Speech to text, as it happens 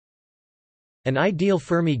An ideal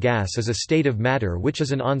Fermi gas is a state of matter which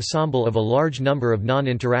is an ensemble of a large number of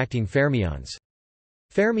non-interacting fermions.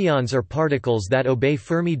 Fermions are particles that obey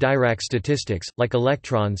Fermi-Dirac statistics, like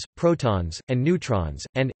electrons, protons, and neutrons,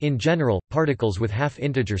 and, in general, particles with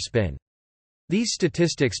half-integer spin. These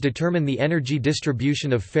statistics determine the energy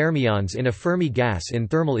distribution of fermions in a Fermi gas in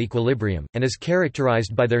thermal equilibrium, and is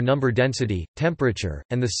characterized by their number density, temperature,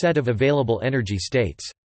 and the set of available energy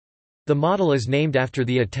states. The model is named after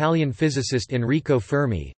the Italian physicist Enrico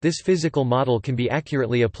Fermi. This physical model can be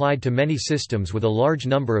accurately applied to many systems with a large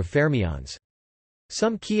number of fermions.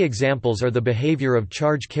 Some key examples are the behavior of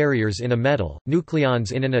charge carriers in a metal,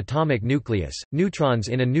 nucleons in an atomic nucleus, neutrons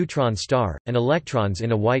in a neutron star, and electrons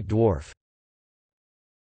in a white dwarf.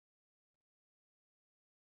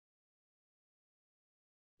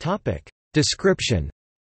 Description.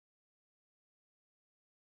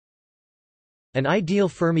 An ideal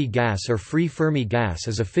Fermi gas or free Fermi gas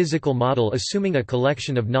is a physical model assuming a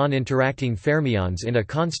collection of non-interacting fermions in a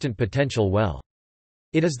constant potential well.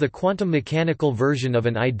 It is the quantum mechanical version of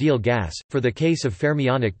an ideal gas, for the case of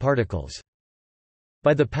fermionic particles.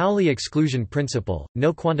 By the Pauli exclusion principle,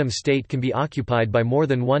 no quantum state can be occupied by more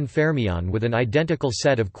than one fermion with an identical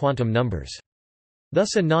set of quantum numbers.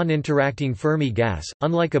 Thus a non-interacting Fermi gas,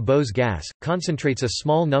 unlike a Bose gas, concentrates a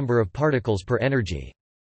small number of particles per energy.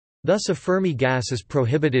 Thus a Fermi gas is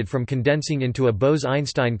prohibited from condensing into a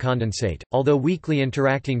Bose–Einstein condensate, although weakly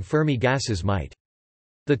interacting Fermi gases might.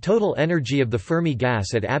 The total energy of the Fermi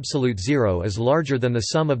gas at absolute zero is larger than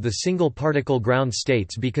the sum of the single particle ground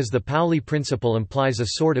states because the Pauli principle implies a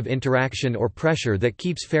sort of interaction or pressure that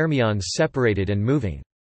keeps fermions separated and moving.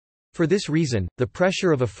 For this reason, the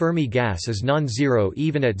pressure of a Fermi gas is non-zero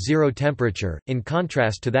even at zero temperature, in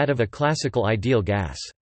contrast to that of a classical ideal gas.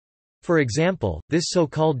 For example, this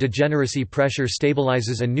so-called degeneracy pressure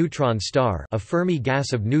stabilizes a neutron star, a Fermi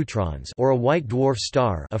gas of neutrons, or a white dwarf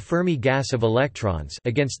star, a Fermi gas of electrons,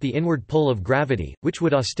 against the inward pull of gravity, which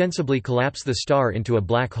would ostensibly collapse the star into a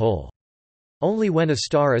black hole. Only when a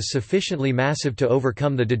star is sufficiently massive to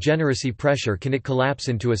overcome the degeneracy pressure can it collapse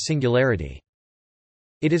into a singularity.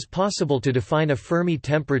 It is possible to define a Fermi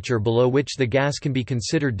temperature below which the gas can be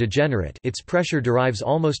considered degenerate. Its pressure derives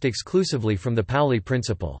almost exclusively from the Pauli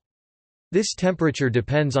principle. This temperature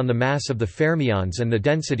depends on the mass of the fermions and the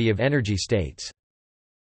density of energy states.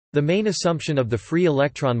 The main assumption of the free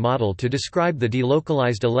electron model to describe the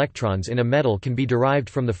delocalized electrons in a metal can be derived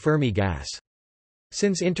from the Fermi gas.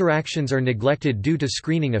 Since interactions are neglected due to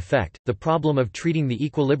screening effect, the problem of treating the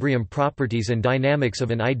equilibrium properties and dynamics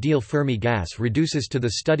of an ideal Fermi gas reduces to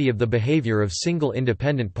the study of the behavior of single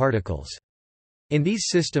independent particles. In these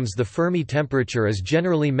systems the Fermi temperature is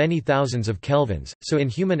generally many thousands of kelvins, so in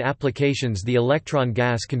human applications the electron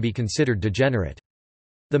gas can be considered degenerate.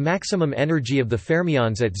 The maximum energy of the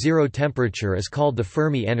fermions at zero temperature is called the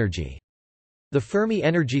Fermi energy. The Fermi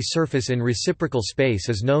energy surface in reciprocal space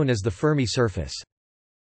is known as the Fermi surface.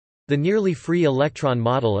 The nearly free electron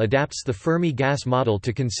model adapts the Fermi gas model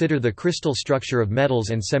to consider the crystal structure of metals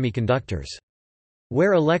and semiconductors.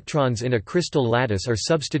 Where electrons in a crystal lattice are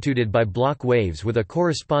substituted by block waves with a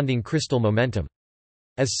corresponding crystal momentum.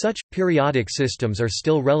 As such, periodic systems are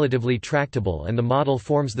still relatively tractable and the model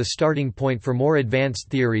forms the starting point for more advanced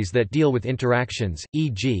theories that deal with interactions,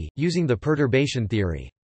 e.g., using the perturbation theory.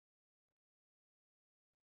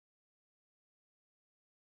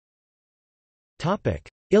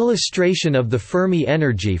 Illustration of the Fermi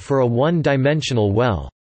energy for a one-dimensional well.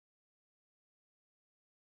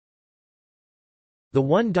 The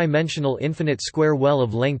one-dimensional infinite square well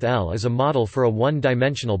of length L is a model for a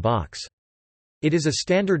one-dimensional box. It is a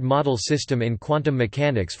standard model system in quantum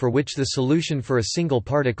mechanics for which the solution for a single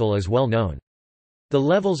particle is well known. The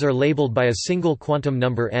levels are labeled by a single quantum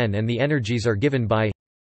number n and the energies are given by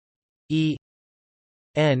E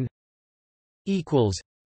n equals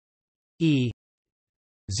E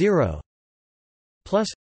 0 plus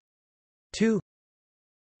 2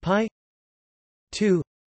 pi 2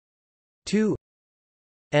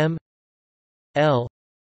 m L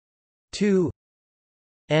 2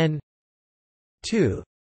 n 2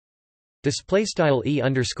 display style E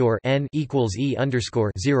underscore n equals E underscore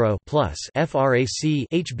 0 plus frac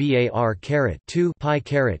hbar caret 2 pi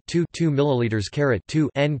caret 2 milliliters caret 2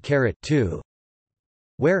 n caret 2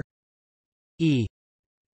 where E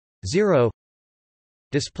 0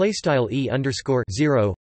 display style E underscore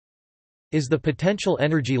 0 is the potential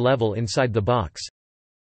energy level inside the box.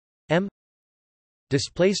 M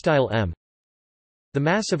display style m the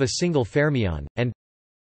mass of a single fermion, and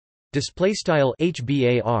display style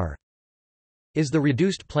hbar is the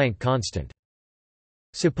reduced Planck constant.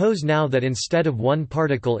 Suppose now that instead of one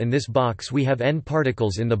particle in this box we have n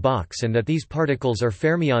particles in the box and that these particles are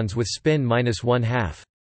fermions with spin -1/2.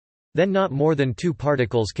 Then not more than two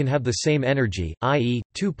particles can have the same energy, i.e.,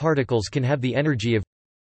 two particles can have the energy of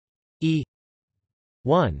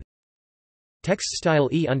E1 text style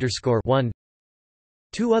E_1.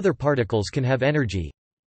 Two other particles can have energy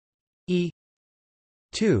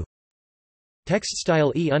E2 text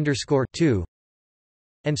style E_2,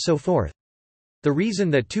 and so forth. The reason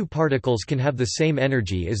that two particles can have the same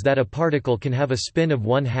energy is that a particle can have a spin of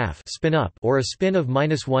 1/2 spin up or a spin of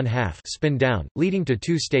 -1/2 spin down, leading to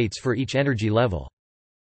two states for each energy level.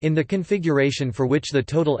 In the configuration for which the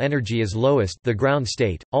total energy is lowest, the ground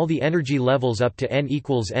state, all the energy levels up to n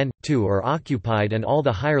equals n2 are occupied and all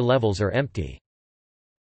the higher levels are empty.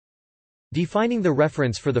 Defining the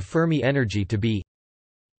reference for the Fermi energy to be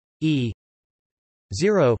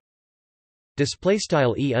E0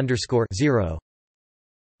 displaystyle E_0.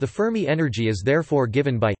 The Fermi energy is therefore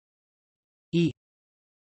given by E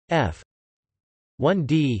f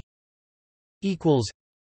 1d equals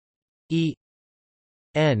E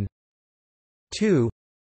n 2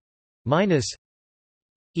 minus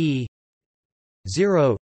E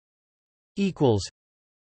 0 equals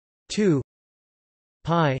 2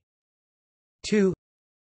 pi 2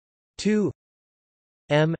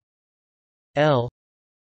 m l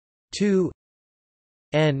 2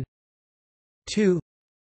 n 2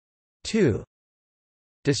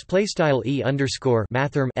 display style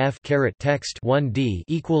E_mathrm f caret text 1d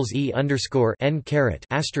equals E_n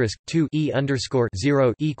asterisk 2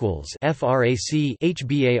 E_0 equals frac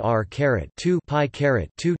hbar caret 2 pi caret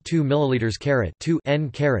 2 milliliters caret 2 n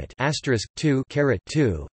caret asterisk 2 caret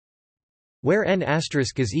 2, where n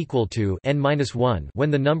asterisk is equal to n-1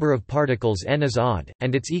 when the number of particles n is odd,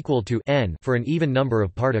 and it's equal to n for an even number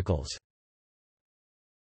of particles.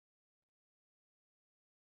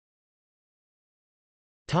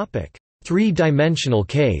 Three-dimensional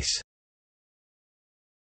case.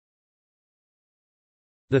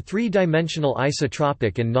 The three-dimensional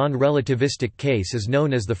isotropic and non-relativistic case is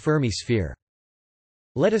known as the Fermi sphere.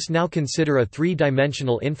 Let us now consider a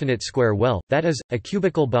three-dimensional infinite square well, that is, a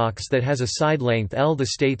cubical box that has a side length L. The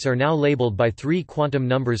states are now labeled by three quantum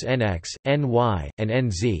numbers nx, ny, and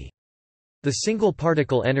nz. The single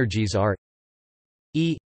particle energies are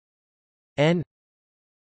E n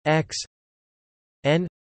x n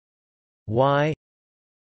y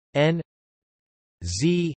n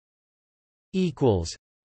z equals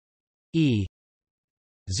E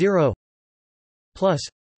 0 plus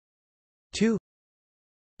 2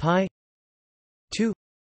 pi 2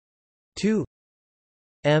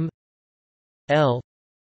 m l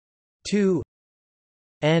 2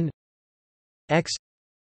 n x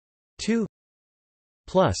 2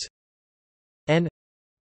 plus n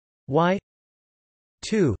y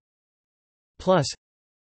 2 plus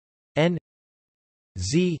n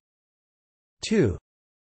z 2.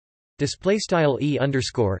 Display style E_n_x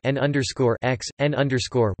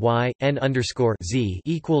n_y n_z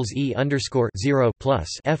equals E_0 plus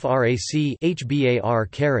frac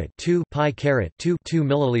hbar caret 2 pi caret 2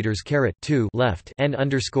 milliliters caret 2 left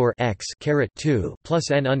n_x caret 2 plus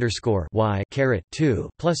n_y caret 2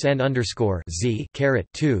 plus n_z caret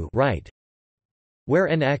 2 right, where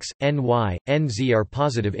nx, ny, nz are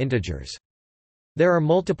positive integers. There are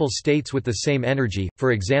multiple states with the same energy,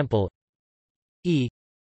 for example, E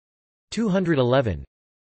 211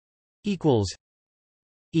 equals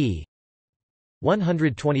E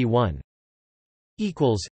 121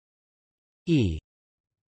 equals E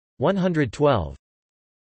 112.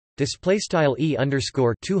 Display style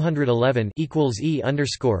E_211 equals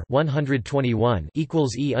E_121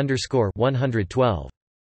 equals E_112.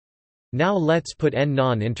 Now let's put n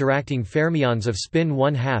non-interacting fermions of spin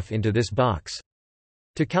 1/2 into this box.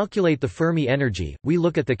 To calculate the Fermi energy, we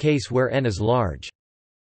look at the case where n is large.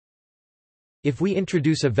 If we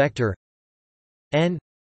introduce a vector n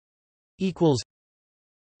equals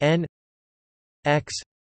n x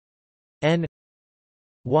n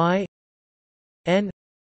y n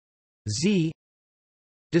z,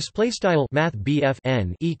 display style math BF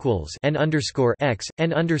n equals n_x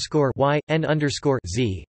n_y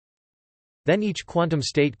n_z, then each quantum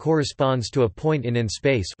state corresponds to a point in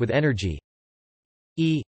space with energy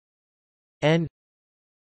E n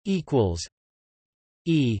equals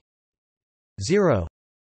E 0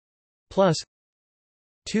 plus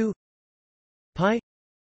 2 pi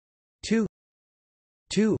 2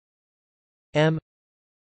 m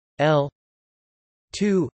l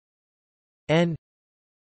 2 n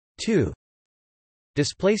 2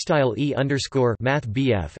 Display style E underscore math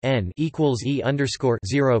BF n equals E underscore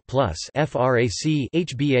 0 plus frac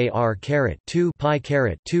HBAR caret 2 pi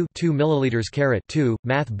caret 2 milliliters caret 2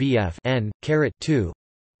 math BF n caret 2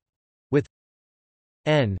 with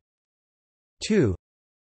n 2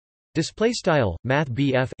 display style math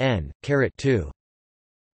BF n caret 2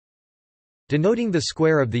 denoting the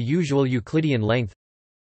square of the usual Euclidean length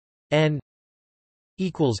n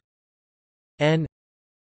equals n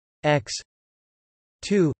x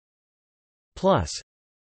 2 plus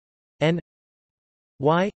n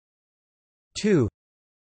y 2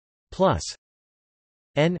 plus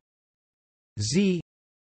n z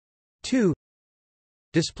 2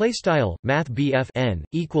 display style math BF n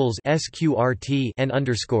equals sqrt n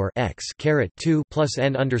underscore x caret 2 plus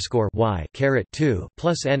n underscore y caret 2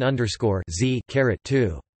 plus n underscore z caret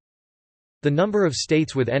 2. The number of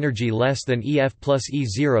states with energy less than EF plus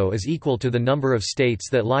E0 is equal to the number of states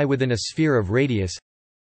that lie within a sphere of radius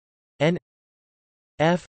n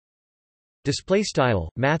f display style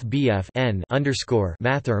math BF n underscore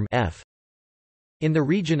mathrm f in the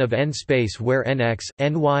region of n space where nx,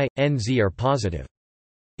 ny, nz are positive.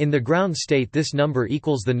 In the ground state, this number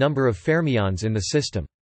equals the number of fermions in the system.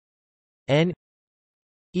 N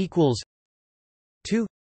equals 2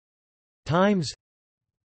 times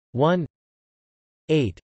 1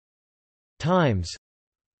 8 times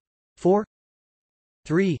 4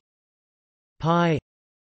 3 pi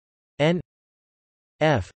n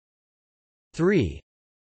f 3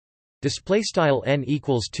 display style n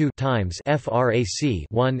equals 2 times frac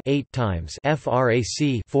 1 8 times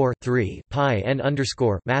frac 4 3 pi n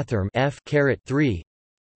underscore mathrm f caret 3.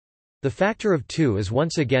 The factor of 2 is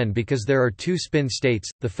once again because there are two spin states.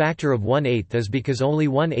 The factor of 1/8 is because only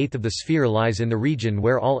 1/8 of the sphere lies in the region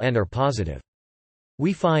where all n are positive.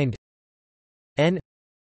 We find n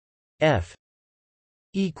f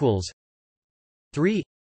equals 3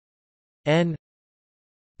 n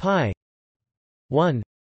pi 1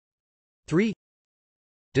 3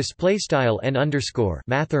 display style n underscore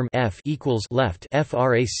mathrm f equals left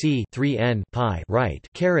frac 3 n pi right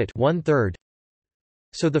caret 1/3.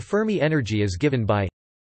 So the Fermi energy is given by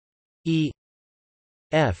E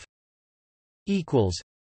f equals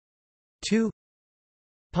 2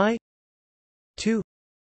 pi 2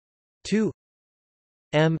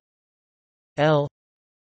 m l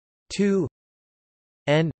 2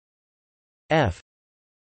 n f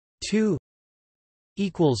 2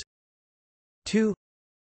 equals 2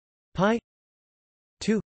 pi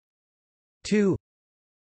 2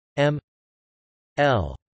 m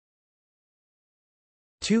l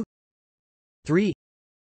 2 3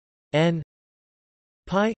 n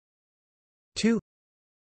pi 2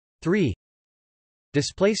 3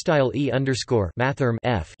 display style E underscore mathrm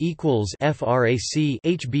f equals frac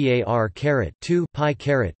HBAR caret 2 pi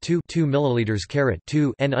caret 2 milliliters caret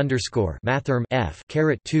 2 n underscore mathrm f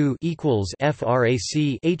caret 2 equals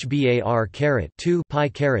frac HBAR caret 2 pi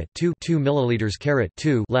caret 2 milliliters caret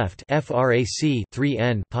 2 left frac 3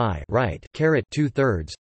 n pi right caret 2/3,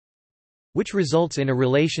 which results in a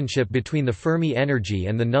relationship between the Fermi energy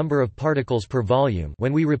and the number of particles per volume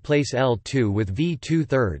when we replace L2 with V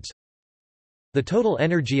 2/3. The total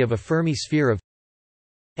energy of a Fermi sphere of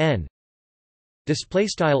n display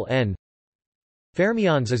style n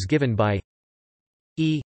fermions is given by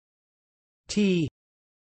E t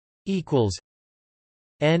equals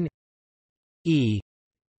n E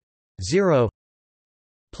 0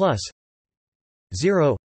 plus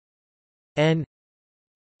 0 n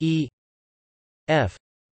E f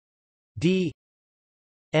d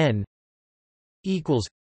n equals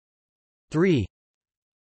 3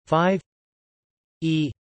 5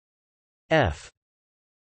 E f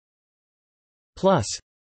plus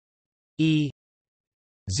E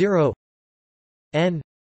 0 n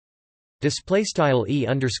display style E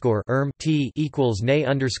underscore t equals nay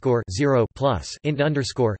underscore 0 plus int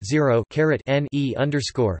underscore 0 caret n E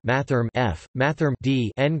underscore mathrm f mathrm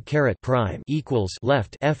d n caret prime equals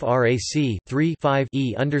left frac 3 5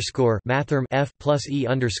 E underscore mathrm f plus E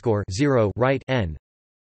underscore 0 right n.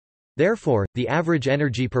 Therefore, the average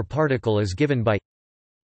energy per particle is given by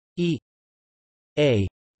E a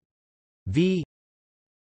v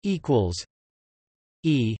equals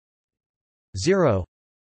E 0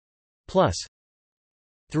 plus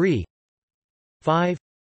 3 5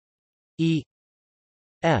 E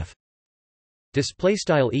f display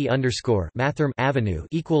style E underscore mathrm avenue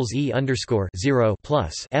equals E underscore 0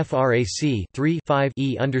 plus frac 3 5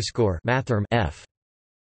 E underscore mathrm f.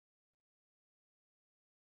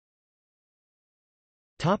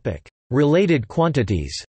 Topic: Related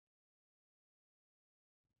quantities.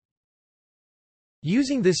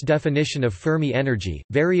 Using this definition of Fermi energy,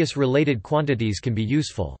 various related quantities can be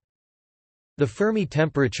useful. The Fermi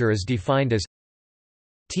temperature is defined as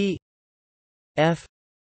T F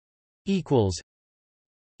equals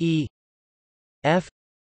E F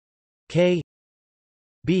K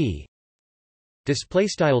B. Display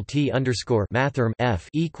style T underscore mathrm F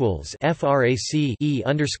equals frac E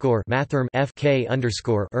underscore mathrm F K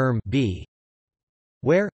underscore B,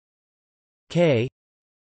 where K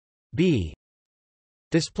B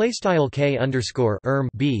display style K underscore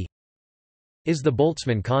B is the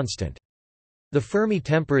Boltzmann constant. The Fermi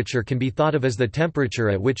temperature can be thought of as the temperature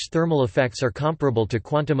at which thermal effects are comparable to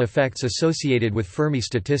quantum effects associated with Fermi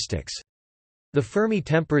statistics. The Fermi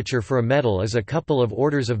temperature for a metal is a couple of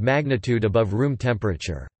orders of magnitude above room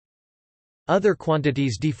temperature. Other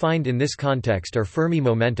quantities defined in this context are Fermi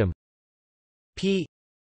momentum P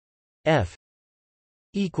F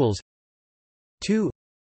equals 2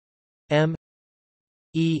 m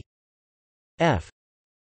E F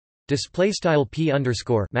display style P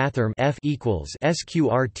underscore mathrm F equals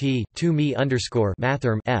sqrt 2 me underscore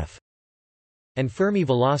mathrm F, and Fermi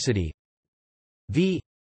velocity V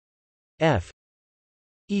F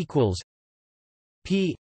equals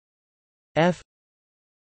P F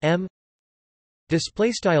m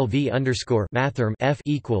display style V underscore mathrm F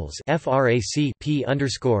equals frac P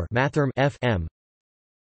underscore mathrm F m.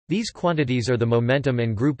 These quantities are the momentum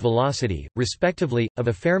and group velocity, respectively, of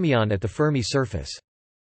a fermion at the Fermi surface.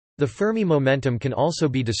 The Fermi momentum can also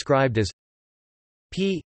be described as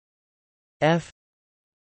P F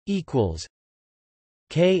equals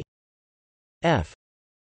K F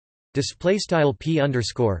display style P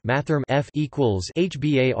underscore mathrm F equals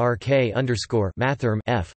HBARK underscore mathrm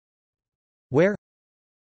F, where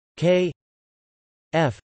K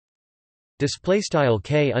F display style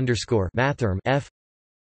K underscore mathrm F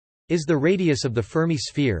is the radius of the Fermi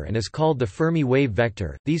sphere and is called the Fermi wave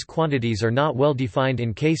vector. These quantities are not well defined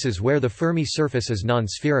in cases where the Fermi surface is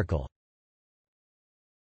non-spherical.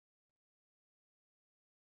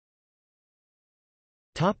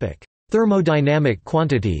 Topic: Thermodynamic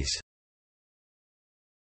quantities.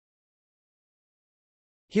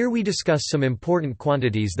 Here we discuss some important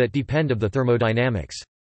quantities that depend of the thermodynamics.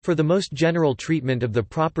 For the most general treatment of the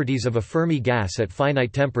properties of a Fermi gas at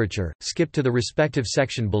finite temperature, skip to the respective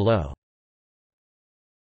section below.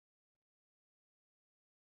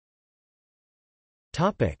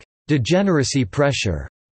 Topic: Degeneracy pressure.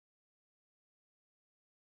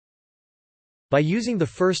 By using the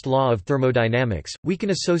first law of thermodynamics, we can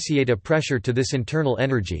associate a pressure to this internal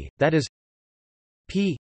energy, that is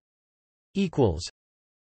P equals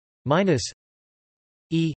minus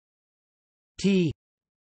E T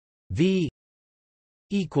V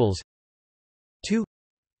equals 2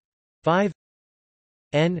 5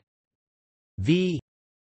 N V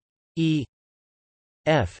E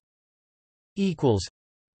F equals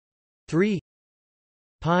 3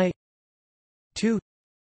 pi 2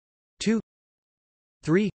 2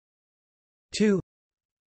 3 2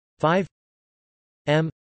 5 M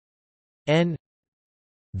N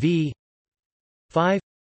V 5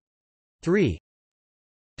 3.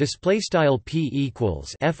 Display style P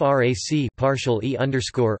equals frac partial E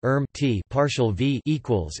underscore T partial V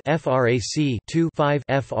equals frac 2 5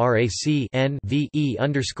 frac N V E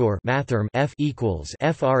underscore mathrm F equals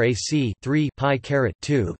frac 3 pi caret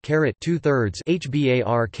 2 2/3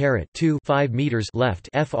 HBAR caret 2 5 meters left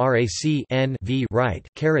frac N V right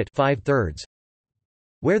caret 5/3,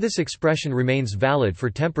 where this expression remains valid for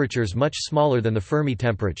temperatures much smaller than the Fermi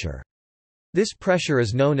temperature. This pressure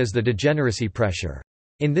is known as the degeneracy pressure.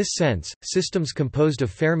 In this sense, systems composed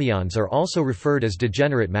of fermions are also referred as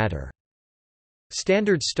degenerate matter.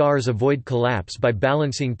 Standard stars avoid collapse by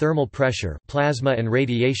balancing thermal pressure, plasma and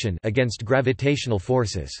radiation against gravitational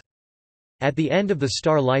forces. At the end of the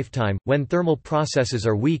star lifetime, when thermal processes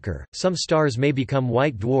are weaker, some stars may become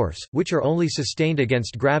white dwarfs, which are only sustained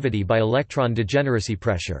against gravity by electron degeneracy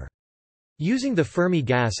pressure. Using the Fermi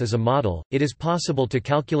gas as a model, it is possible to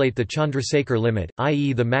calculate the Chandrasekhar limit,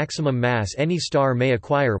 i.e. the maximum mass any star may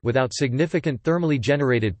acquire without significant thermally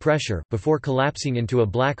generated pressure, before collapsing into a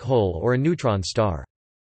black hole or a neutron star.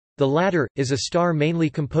 The latter, is a star mainly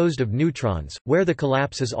composed of neutrons, where the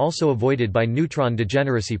collapse is also avoided by neutron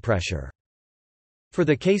degeneracy pressure. For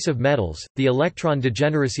the case of metals, the electron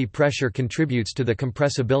degeneracy pressure contributes to the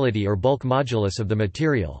compressibility or bulk modulus of the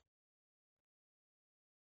material.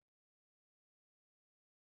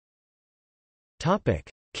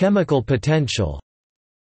 Chemical potential.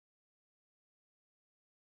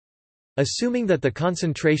 Assuming that the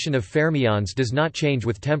concentration of fermions does not change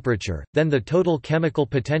with temperature, then the total chemical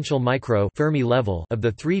potential Fermi level of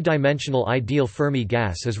the three-dimensional ideal Fermi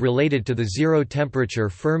gas is related to the zero-temperature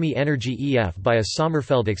Fermi energy EF by a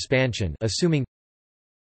Sommerfeld expansion, assuming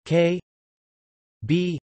K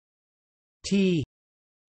B T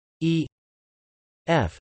E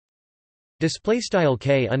F display style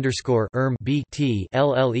K underscore B T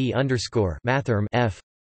LLE underscore mathrm F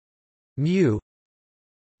mu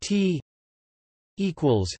T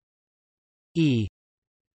equals E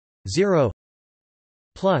 0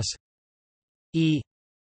 plus E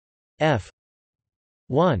F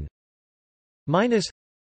 1 minus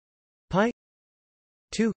pi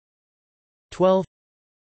 2 12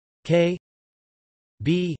 K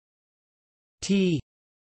B T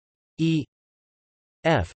E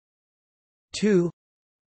F 2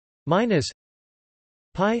 minus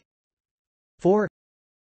pi 4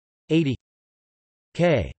 80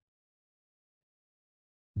 K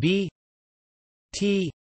B T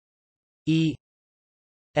E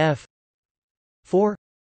F 4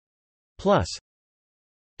 plus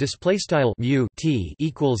display style mu T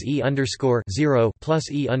equals E underscore 0 plus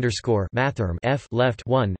E underscore mathrm F left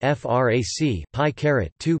 1 frac pi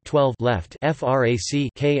caret 2 12 left frac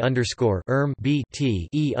K underscore B T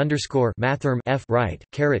E underscore mathrm F right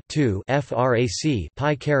caret 2 frac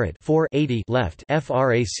pi caret 4 80 left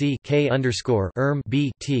frac K underscore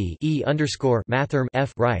B T E underscore mathrm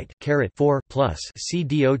F right caret 4 plus C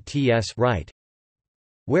dots right,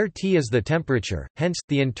 where T is the temperature. Hence,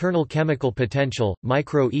 the internal chemical potential,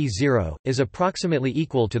 micro E0, is approximately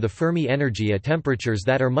equal to the Fermi energy at temperatures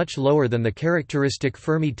that are much lower than the characteristic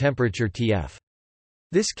Fermi temperature Tf.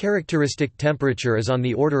 This characteristic temperature is on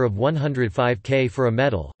the order of 105 K for a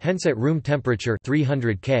metal, hence at room temperature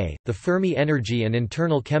 300 K, the Fermi energy and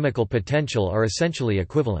internal chemical potential are essentially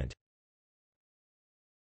equivalent.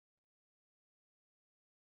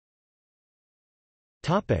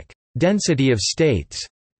 Density of states.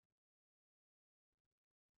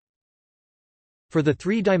 For the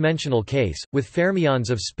three-dimensional case, with fermions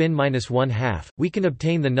of spin -1/2, we can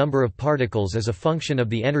obtain the number of particles as a function of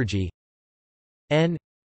the energy n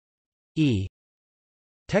e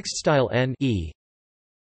text style n e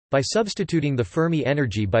by substituting the Fermi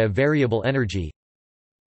energy by a variable energy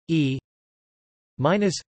e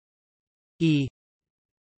minus e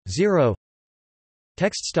 0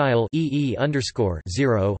 text style e underscore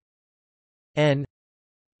 0 n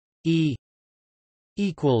e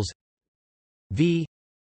equals v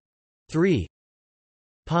 3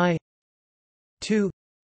 pi 2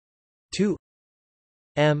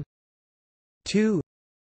 m 2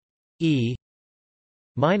 e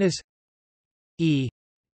minus e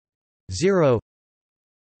 0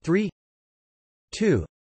 3 2.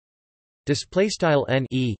 Display style n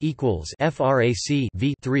e equals frac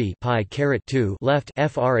v 3 pi caret 2 left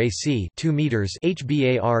frac 2 meters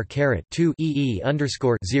hbar caret 2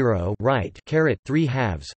 underscore 0 right caret 3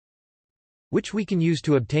 halves, which we can use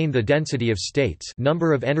to obtain the density of states,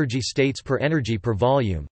 number of energy states per energy per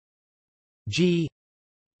volume. G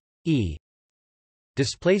e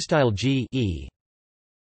display style g e.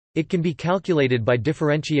 It can be calculated by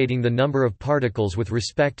differentiating the number of particles with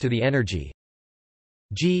respect to the energy.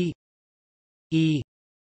 G E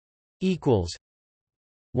equals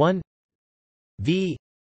 1 V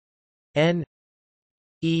N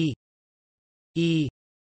E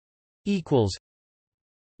equals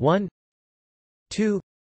 1 2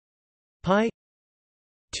 pi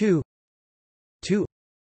 2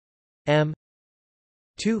 M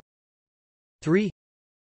 2 3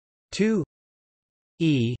 2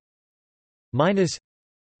 E minus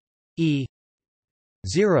E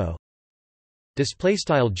 0. Display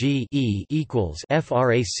style G E equals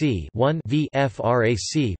frac 1 V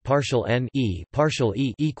frac partial N E partial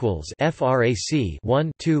E equals frac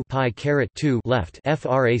 1 2 pi caret 2 left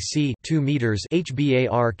frac 2 meters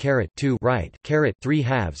hbar caret 2 right caret 3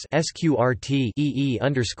 halves sqrt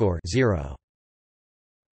underscore 0.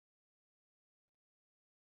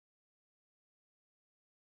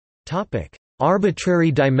 Topic: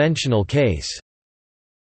 Arbitrary dimensional case.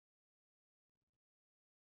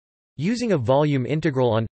 Using a volume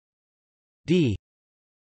integral on d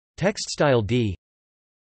text style d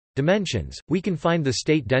dimensions, we can find the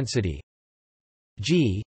state density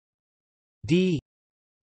G d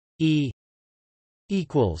E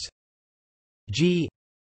equals G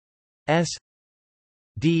S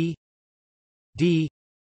d d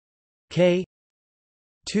K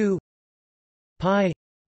 2 pi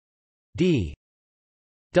d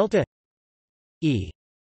delta E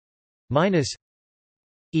minus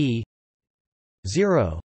E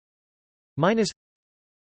 0 minus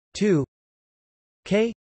 2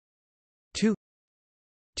 K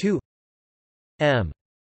 2 m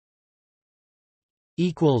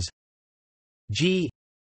equals g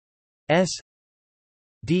s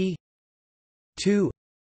d 2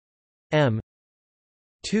 m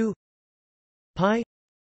 2 pi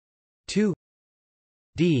 2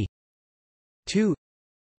 d 2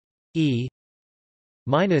 e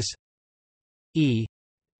minus e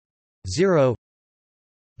 0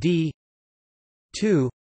 d 2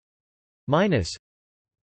 minus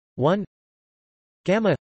 1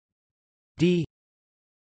 gamma d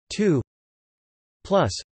 2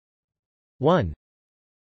 plus 1.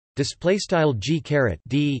 Display style g caret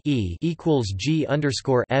d e equals g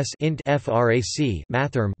underscore s int frac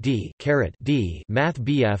mathrm d caret d math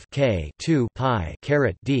bf k 2 pi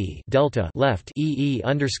caret d delta left e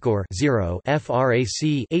underscore 0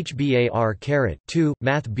 frac hbar caret 2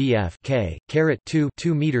 math bf k caret 2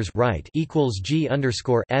 meters right equals g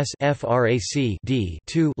underscore s frac d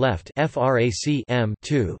 2 left frac m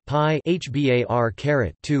 2 pi hbar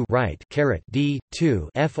caret 2 right caret d 2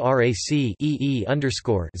 frac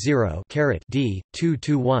underscore 0 caret d 2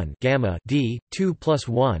 to 1 gamma d 2 plus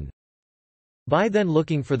 1. By then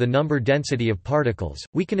looking for the number density of particles,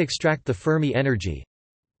 we can extract the Fermi energy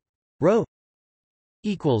ρ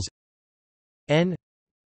equals n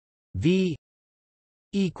v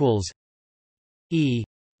equals e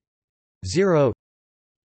 0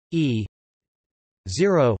 e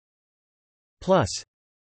 0 plus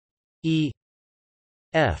e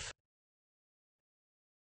f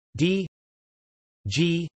d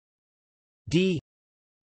g d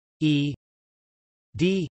e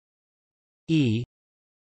d e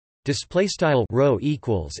display style ρ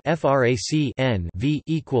equals frac n v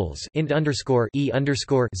equals int underscore e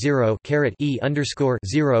underscore 0 caret e underscore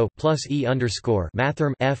 0 plus e underscore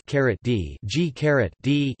mathrm f caret d g caret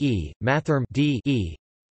d e mathrm d e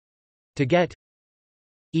to get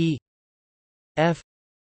e f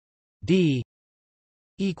d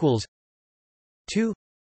equals 2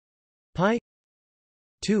 pi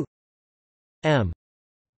 2 m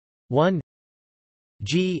 1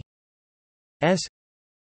 g s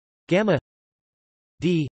gamma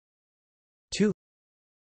d 2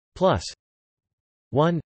 plus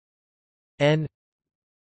 1 n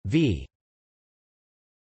v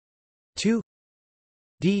 2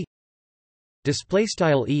 d display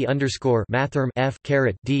style e underscore mathrm f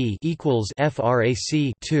caret d equals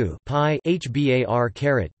frac 2 pi hbar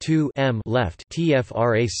caret 2 m left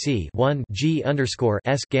tfrac 1 g underscore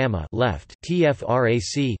s gamma left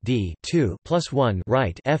tfrac d 2 plus 1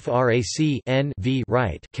 right frac n v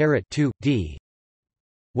right caret 2 d,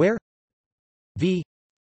 where v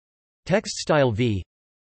text style v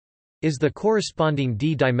is the corresponding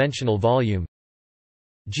d-dimensional volume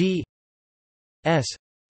g s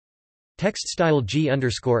text style g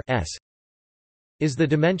underscore s is the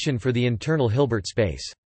dimension for the internal Hilbert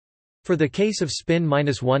space. For the case of spin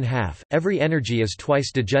minus 1/2, every energy is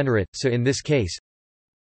twice degenerate, so in this case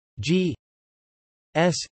g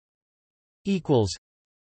s equals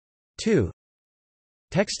 2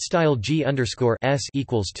 text style g underscore s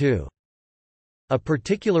equals 2. A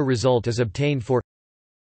particular result is obtained for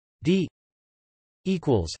d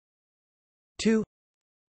equals 2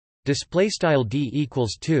 display style d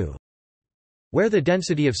equals 2, where the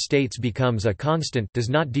density of states becomes a constant, does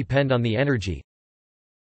not depend on the energy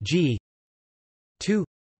g 2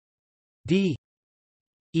 d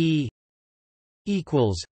e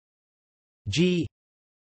equals g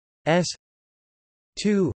s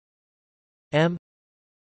 2 m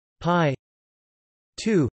pi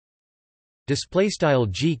 2 display style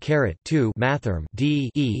g caret 2 mathrm d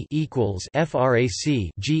e equals frac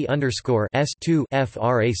g underscore s 2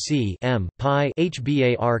 frac m pi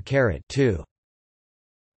hbar caret 2.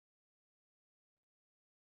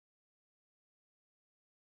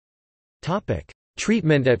 Topic: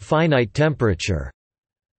 Treatment at finite temperature.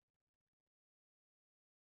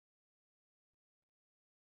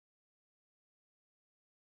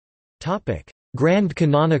 Topic: Grand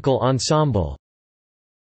canonical ensemble.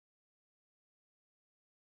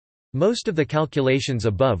 Most of the calculations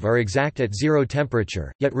above are exact at zero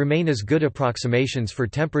temperature, yet remain as good approximations for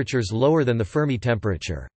temperatures lower than the Fermi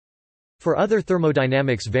temperature. For other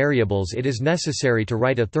thermodynamics variables it is necessary to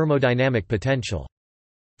write a thermodynamic potential.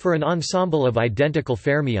 For an ensemble of identical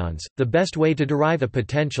fermions, the best way to derive a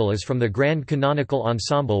potential is from the grand canonical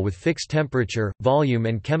ensemble with fixed temperature, volume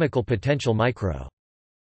and chemical potential μ.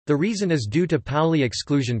 The reason is due to Pauli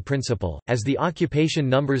exclusion principle, as the occupation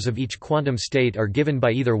numbers of each quantum state are given by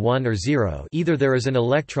either 1 or 0, either there is an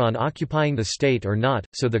electron occupying the state or not,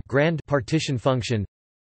 so the grand partition function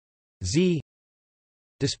z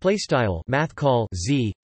displaystyle mathcall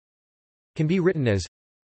z can be written as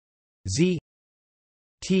Z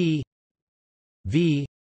T V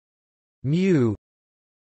mu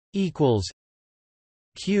equals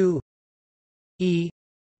Q E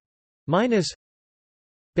minus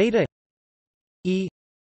beta E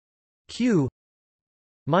Q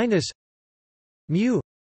minus mu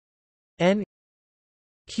n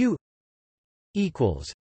Q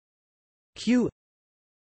equals Q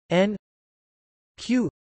n Q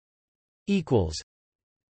equals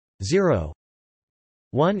 0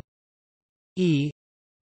 1 E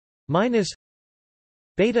minus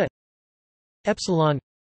beta epsilon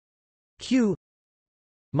Q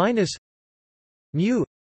minus mu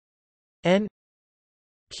n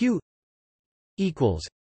Q equals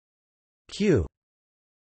Q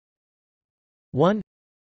 1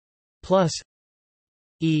 plus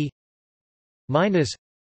E minus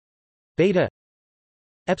beta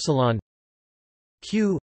epsilon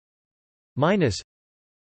Q minus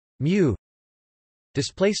mu.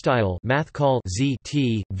 Display style math call Z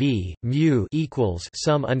T V mu equals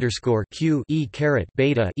sum underscore Q E caret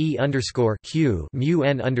beta E underscore Q mu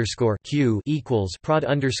n underscore Q equals prod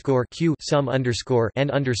underscore Q sum underscore n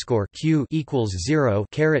underscore Q equals 0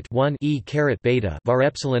 caret 1 E caret beta var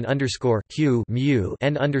epsilon underscore Q mu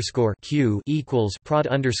n underscore Q equals prod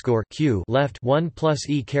underscore Q left 1 plus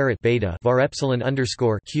E caret beta var epsilon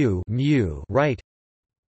underscore Q mu right,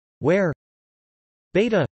 where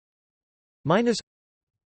beta minus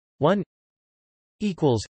 1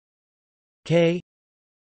 equals K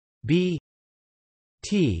B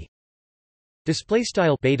T. Display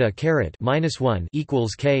style beta caret minus 1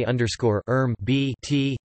 equals K underscore B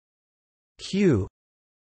T Q.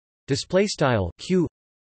 Display style Q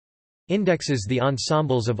indexes the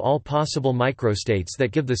ensembles of all possible microstates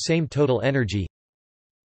that give the same total energy.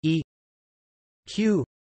 E Q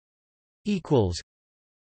equals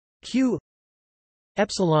Q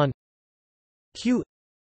epsilon Q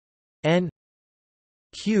n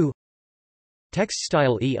Q. Text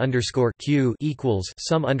style E underscore Q equals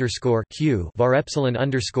sum underscore Q var epsilon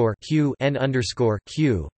underscore Q n underscore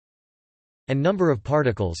Q, and number of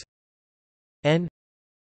particles n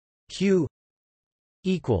Q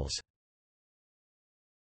equals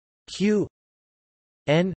Q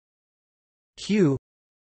n Q.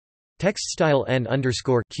 Text style n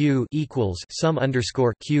underscore Q equals sum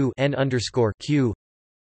underscore Q n underscore Q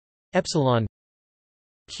epsilon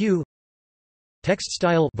Q. Text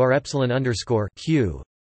style var epsilon underscore Q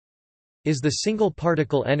is the single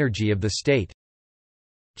particle energy of the state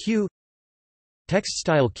Q. Text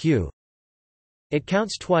style Q. It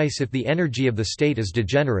counts twice if the energy of the state is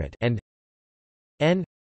degenerate, and n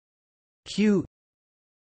Q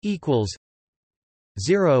equals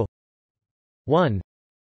 0 1.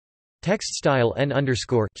 Text style n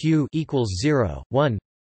underscore Q equals 0 1.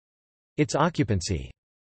 Its occupancy.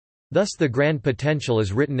 Thus the grand potential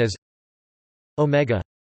is written as omega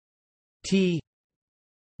T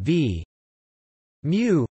V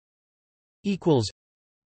mu equals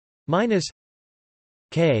minus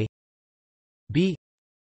K B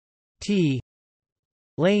T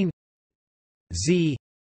lane Z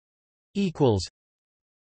equals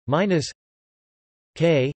minus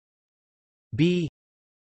K B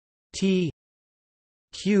T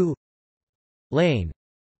Q lane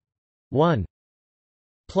 1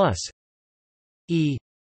 plus E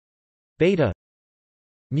beta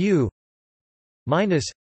mu minus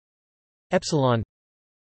epsilon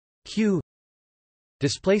Q.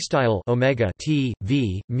 Display style omega T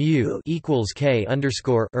V mu equals K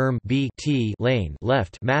underscore B T lane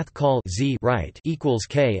left math call Z right equals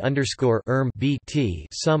K underscore B T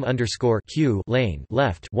sum underscore Q lane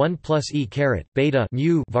left 1 plus E caret beta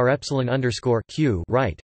mu var epsilon underscore Q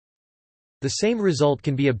right. The same result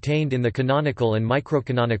can be obtained in the canonical and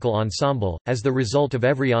microcanonical ensemble, as the result of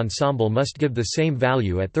every ensemble must give the same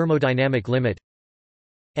value at thermodynamic limit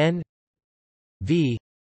n v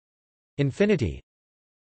infinity.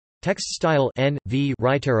 Text style n v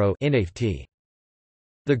right arrow infinity.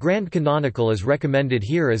 The grand canonical is recommended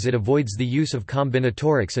here as it avoids the use of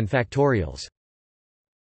combinatorics and factorials.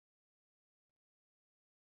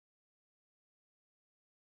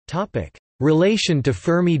 Topic: Relation to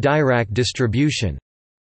Fermi-Dirac distribution.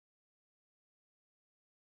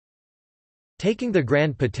 Taking the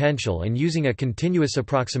grand potential and using a continuous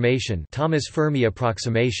approximation, Thomas Fermi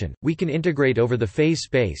approximation, we can integrate over the phase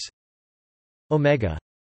space omega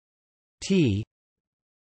T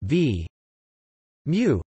V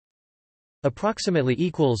mu approximately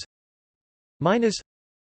equals minus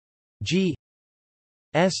G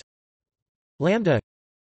S lambda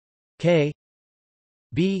K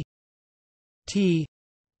B T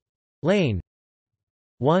lane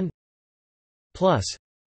 1 plus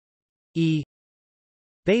E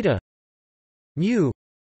beta mu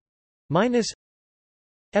minus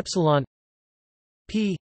epsilon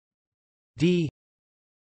p d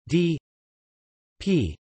d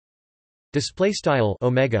p display style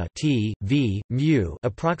omega t v mu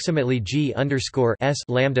approximately g underscore s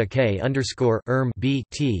lambda k underscore b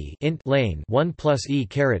t int lane 1 plus e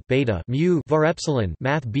caret beta mu var epsilon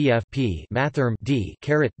math bf p mathrm d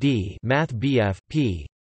caret d math bf p,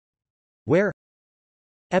 where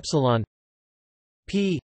epsilon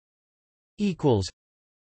p equals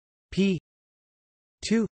p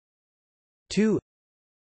 2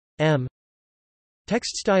 m.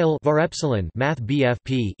 Text style var epsilon math bf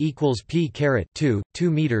p equals p caret 2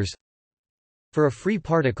 meters. For a free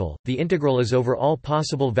particle, the integral is over all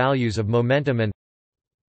possible values of momentum, and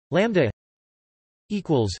lambda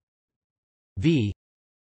equals v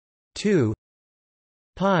 2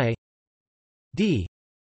 pi d.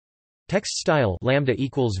 Text style lambda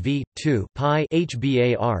equals v 2 pi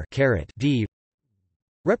hbar caret d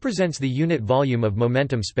represents the unit volume of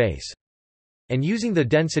momentum space. And using the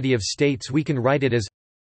density of states we can write it as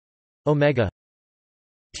omega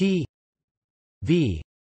t v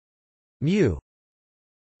mu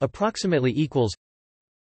approximately equals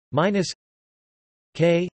minus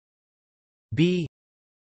k b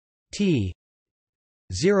t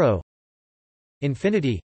 0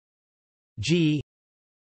 infinity g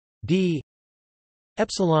d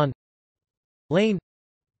epsilon lane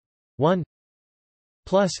 1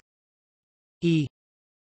 plus e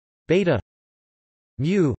beta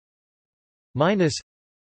mu minus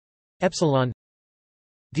epsilon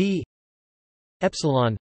d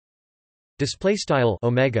epsilon display style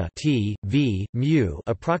omega t v mu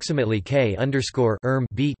approximately k underscore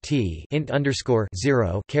b t int underscore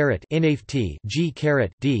 0 caret inf t g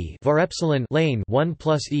caret d var epsilon lane 1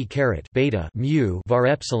 plus e caret beta mu var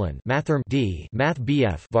epsilon mathrm d math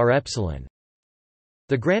bf var epsilon.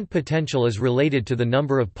 The Grant potential is related to the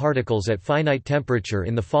number of particles at finite temperature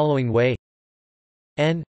in the following way: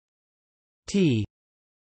 n t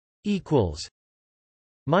equals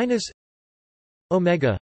minus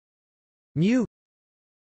omega mu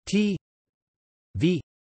t v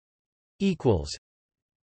equals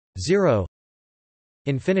 0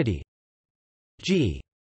 infinity g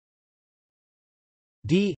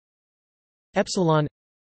d epsilon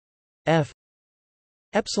f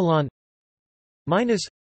epsilon minus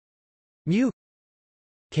mu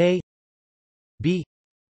k b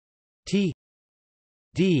t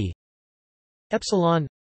d epsilon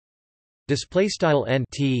display style n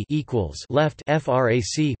t equals left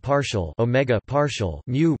frac partial omega partial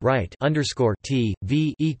mu right underscore t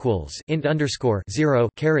v equals int underscore 0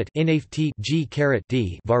 caret inf t g caret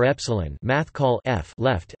d var epsilon math call f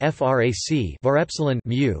left frac var epsilon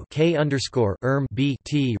mu k underscore b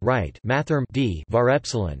t right mathrm d var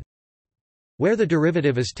epsilon, where the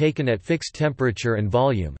derivative is taken at fixed temperature and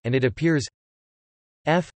volume, and it appears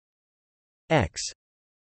f x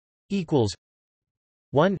equals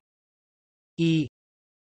 1 e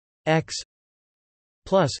x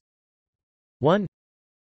plus 1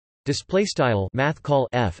 display style math call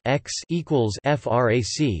f x equals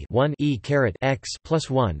frac 1 e caret x plus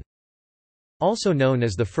 1, also known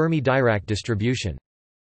as the Fermi-Dirac distribution.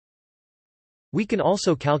 We can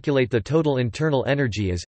also calculate the total internal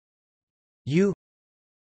energy as U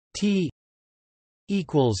T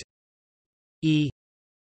equals E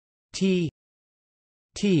T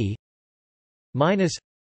T minus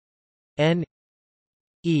N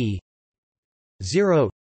E 0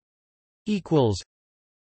 equals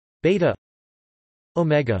beta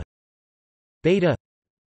omega beta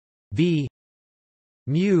V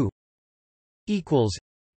mu equals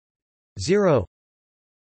 0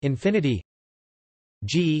 infinity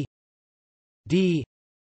G D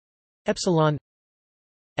epsilon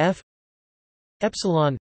F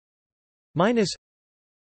epsilon minus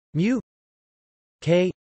mu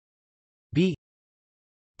K B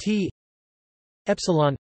T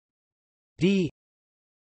epsilon D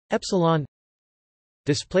epsilon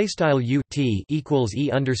display style U T equals E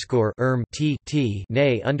underscore T T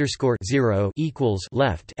nay underscore 0 equals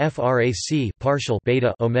left frac partial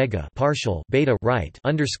beta omega partial beta right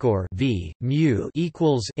underscore V mu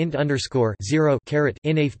equals int underscore 0 caret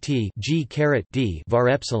inf T G caret D var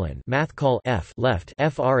epsilon math call f left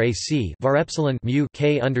frac var epsilon mu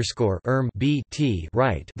K underscore B T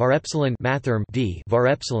right var epsilon mathrm D var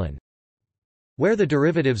epsilon, where the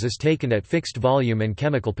derivatives is taken at fixed volume and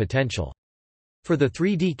chemical potential. For the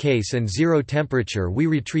 3D case and zero temperature we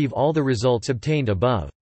retrieve all the results obtained above.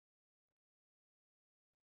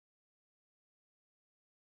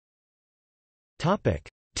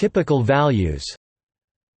 Typical values.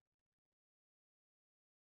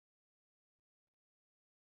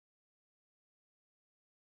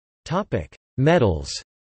 Metals.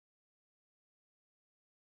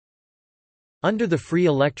 Under the free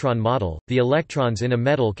electron model, the electrons in a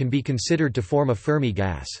metal can be considered to form a Fermi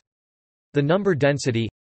gas. The number density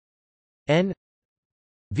n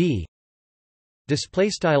v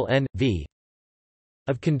n v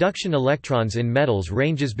of conduction electrons in metals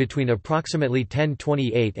ranges between approximately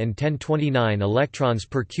 1028 and 1029 electrons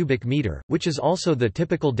per cubic meter, which is also the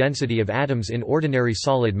typical density of atoms in ordinary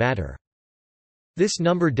solid matter. This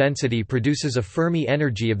number density produces a Fermi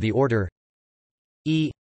energy of the order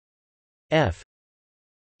E F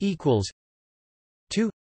equals 2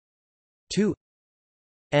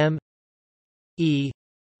 m E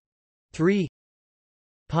 3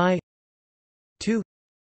 pi 2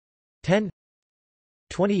 10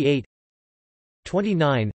 28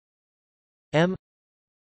 29 m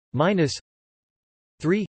minus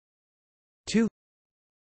 3 2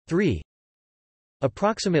 3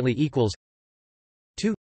 approximately equals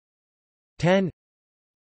 2 10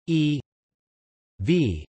 E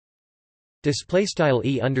V display style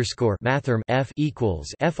E underscore mathrm F equals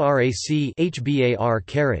frac HBAR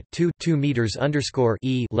caret 2 meters underscore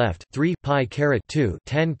E left 3 pi caret 2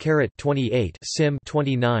 10 caret 28 sim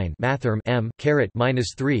 29 mathrm M caret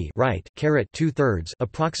minus 3 right caret 2/3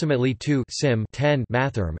 approximately 2 sim 10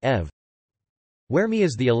 mathrm ev, where m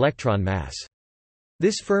is the electron mass.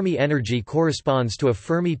 This Fermi energy corresponds to a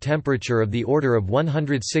Fermi temperature of the order of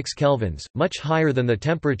 106 kelvins, much higher than the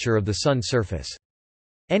temperature of the Sun's surface.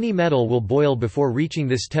 Any metal will boil before reaching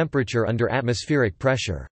this temperature under atmospheric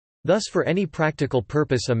pressure. Thus for any practical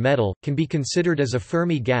purpose a metal can be considered as a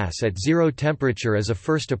Fermi gas at zero temperature as a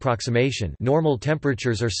first approximation. Normal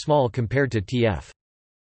temperatures are small compared to Tf.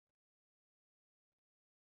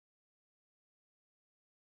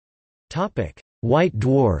 White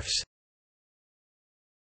dwarfs.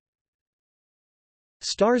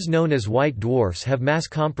 Stars known as white dwarfs have mass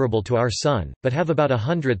comparable to our Sun, but have about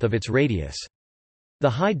 1/100th of its radius. The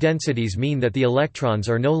high densities mean that the electrons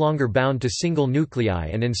are no longer bound to single nuclei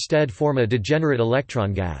and instead form a degenerate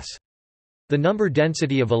electron gas. The number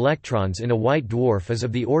density of electrons in a white dwarf is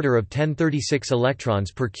of the order of 1036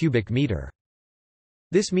 electrons per cubic meter.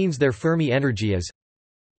 This means their Fermi energy is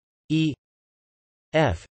E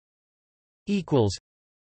F equals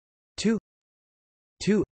 2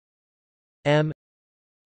 m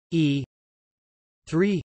E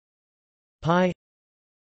 3 pi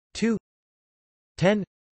 2 10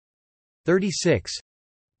 36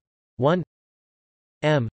 1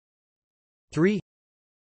 m 3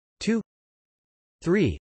 2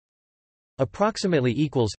 3 approximately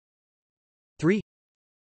equals 3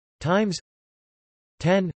 times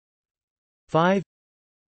 10 5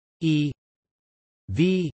 E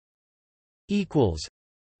V equals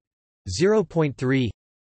 0.3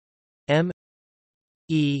 m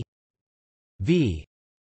E V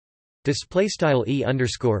display style E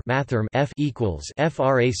underscore mathrm F equals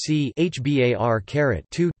frac HBAR caret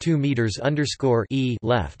 2 meters underscore E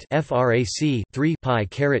left frac 3 pi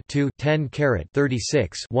caret 2 10 caret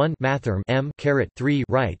 36 1 mathrm M caret 3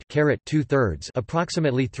 right caret 2/3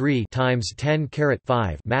 approximately 3 times 10 caret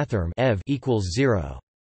 5 mathrm ev equals 0.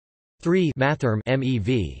 3 mathrm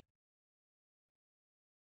MeV.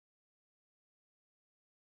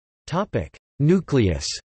 Topic: Nucleus.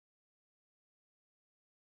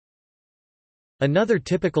 Another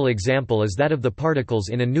typical example is that of the particles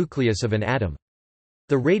in a nucleus of an atom.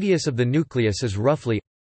 The radius of the nucleus is roughly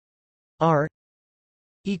r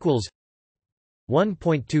equals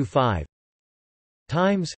 1.25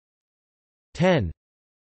 times 10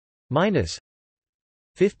 minus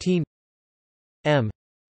 15 m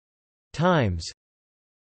times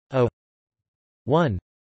a 1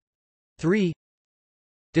 3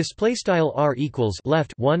 display style r equals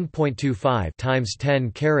left 1.25 times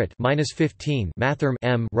 10 caret minus 15 mathrm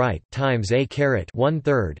m right times a caret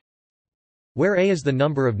 1/3, where a is the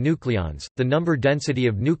number of nucleons. The number density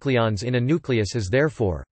of nucleons in a nucleus is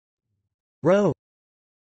therefore ρ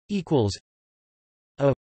equals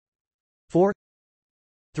a 4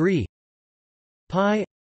 3 pi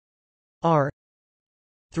r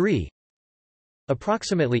 3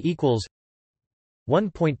 approximately equals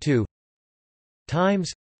 1.2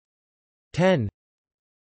 times 10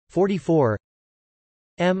 44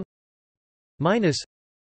 m minus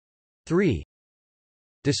 3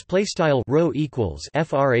 display style ρ equals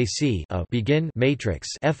frac a begin matrix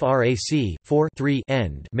frac 4 3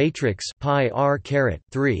 end matrix pi r caret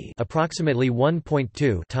 3 approximately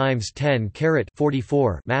 1.2 times 10 caret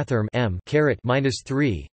 44 mathrm m caret minus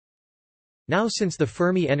 3. Now since the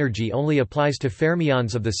Fermi energy only applies to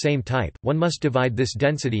fermions of the same type, one must divide this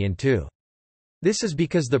density in two. This is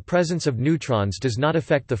because the presence of neutrons does not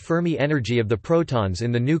affect the Fermi energy of the protons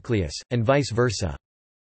in the nucleus, and vice versa.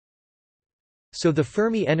 So the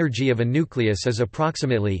Fermi energy of a nucleus is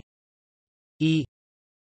approximately E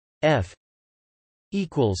F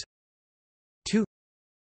equals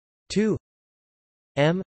 2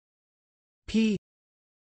 m p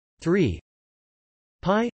 3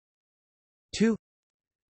 pi 2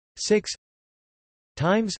 6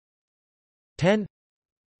 times 10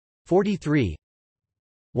 43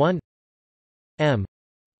 1 m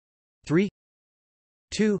 3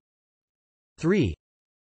 2 3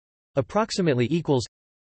 approximately equals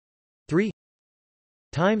 3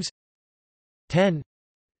 times 10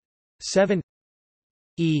 7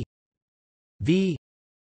 e v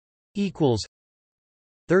equals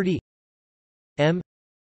 30 m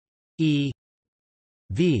e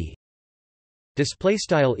v. Display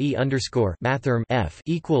style e underscore mathrm f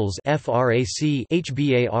equals frac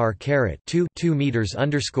hbar caret 2 meters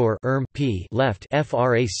underscore p left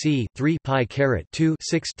frac 3 pi caret 2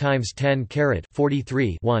 6 times 10 caret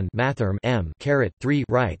 43 1 mathrm m caret 3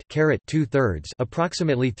 right caret 2/3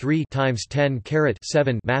 approximately 3 times 10 caret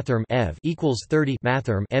 7 mathrm ev equals 30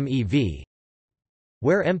 mathrm mev,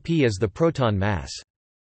 where mp is the proton mass.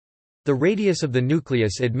 The radius of the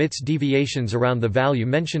nucleus admits deviations around the value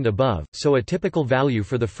mentioned above, so a typical value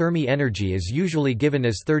for the Fermi energy is usually given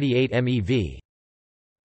as 38 MeV.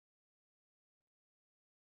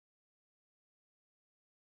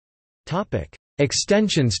 Topic: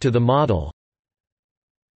 Extensions to the model.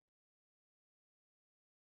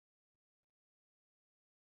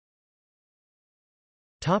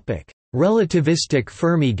 Topic: Relativistic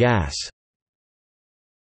Fermi gas.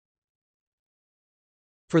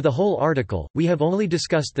 For the whole article, we have only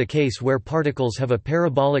discussed the case where particles have a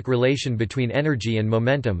parabolic relation between energy and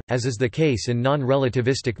momentum, as is the case in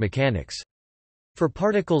non-relativistic mechanics. For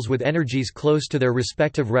particles with energies close to their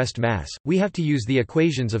respective rest mass, we have to use the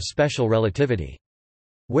equations of special relativity.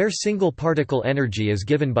 Where single particle energy is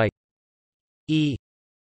given by E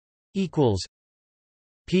equals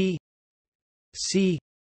P C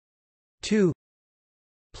 2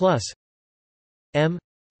 plus M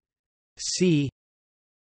C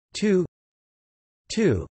 2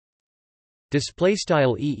 display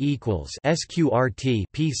style E equals sqrt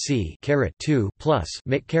pc caret 2 plus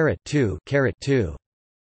mic caret 2 caret 2.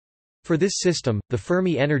 For this system, the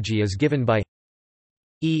Fermi energy is given by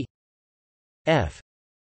E F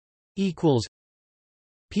equals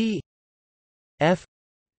P F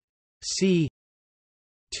C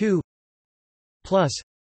 2 plus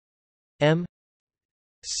M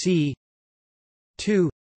C 2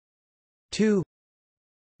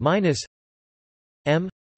 minus M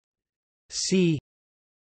C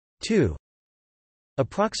 2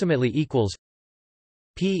 approximately equals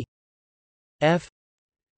P F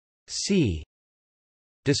C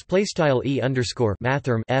display style E underscore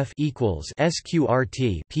mathrm F equals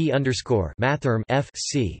sqrt P underscore mathrm F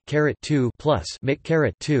C caret 2 plus mic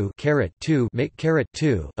caret 2 caret 2 mic caret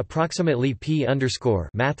 2 approximately P underscore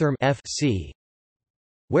mathrm F C,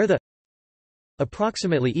 where the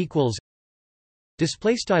approximately equals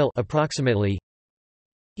display style approximately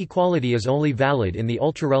equality is only valid in the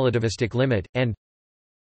ultrarelativistic limit, and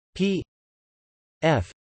P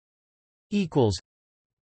F equals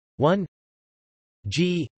 1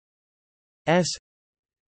 G S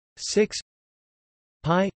 6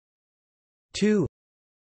 pi 2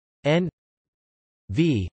 N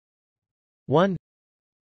V 1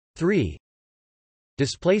 3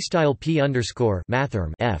 display style P underscore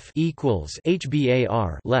mathrm F equals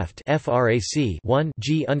HBAR left frac 1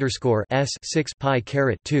 G underscore S 6 pi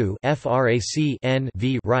caret 2 frac N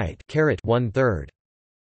V right caret 1/3.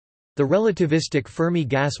 The relativistic Fermi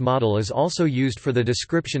gas model is also used for the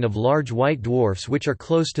description of large white dwarfs which are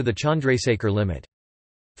close to the Chandrasekhar limit.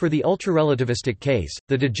 For the ultrarelativistic case,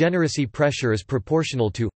 the degeneracy pressure is proportional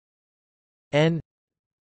to N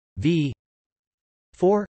V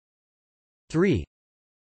 4 3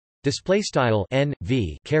 display style N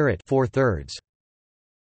V caret 4/3.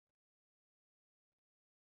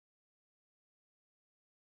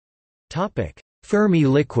 Topic: Fermi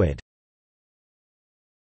liquid.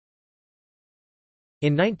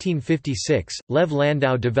 In 1956, Lev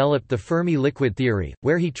Landau developed the Fermi liquid theory,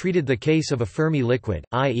 where he treated the case of a Fermi liquid,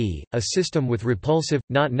 i.e., a system with repulsive,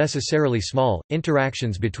 not necessarily small,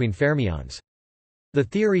 interactions between fermions. The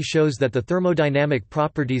theory shows that the thermodynamic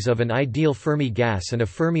properties of an ideal Fermi gas and a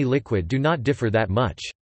Fermi liquid do not differ that much.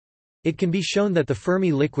 It can be shown that the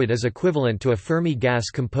Fermi liquid is equivalent to a Fermi gas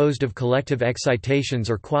composed of collective excitations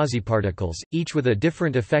or quasiparticles, each with a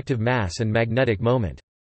different effective mass and magnetic moment.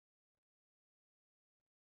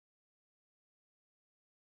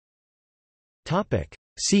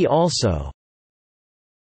 See also: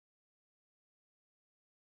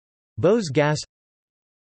 Bose gas,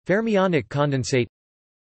 fermionic condensate,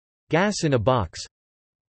 gas in a box,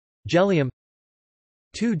 Gellium,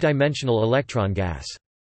 two-dimensional electron gas.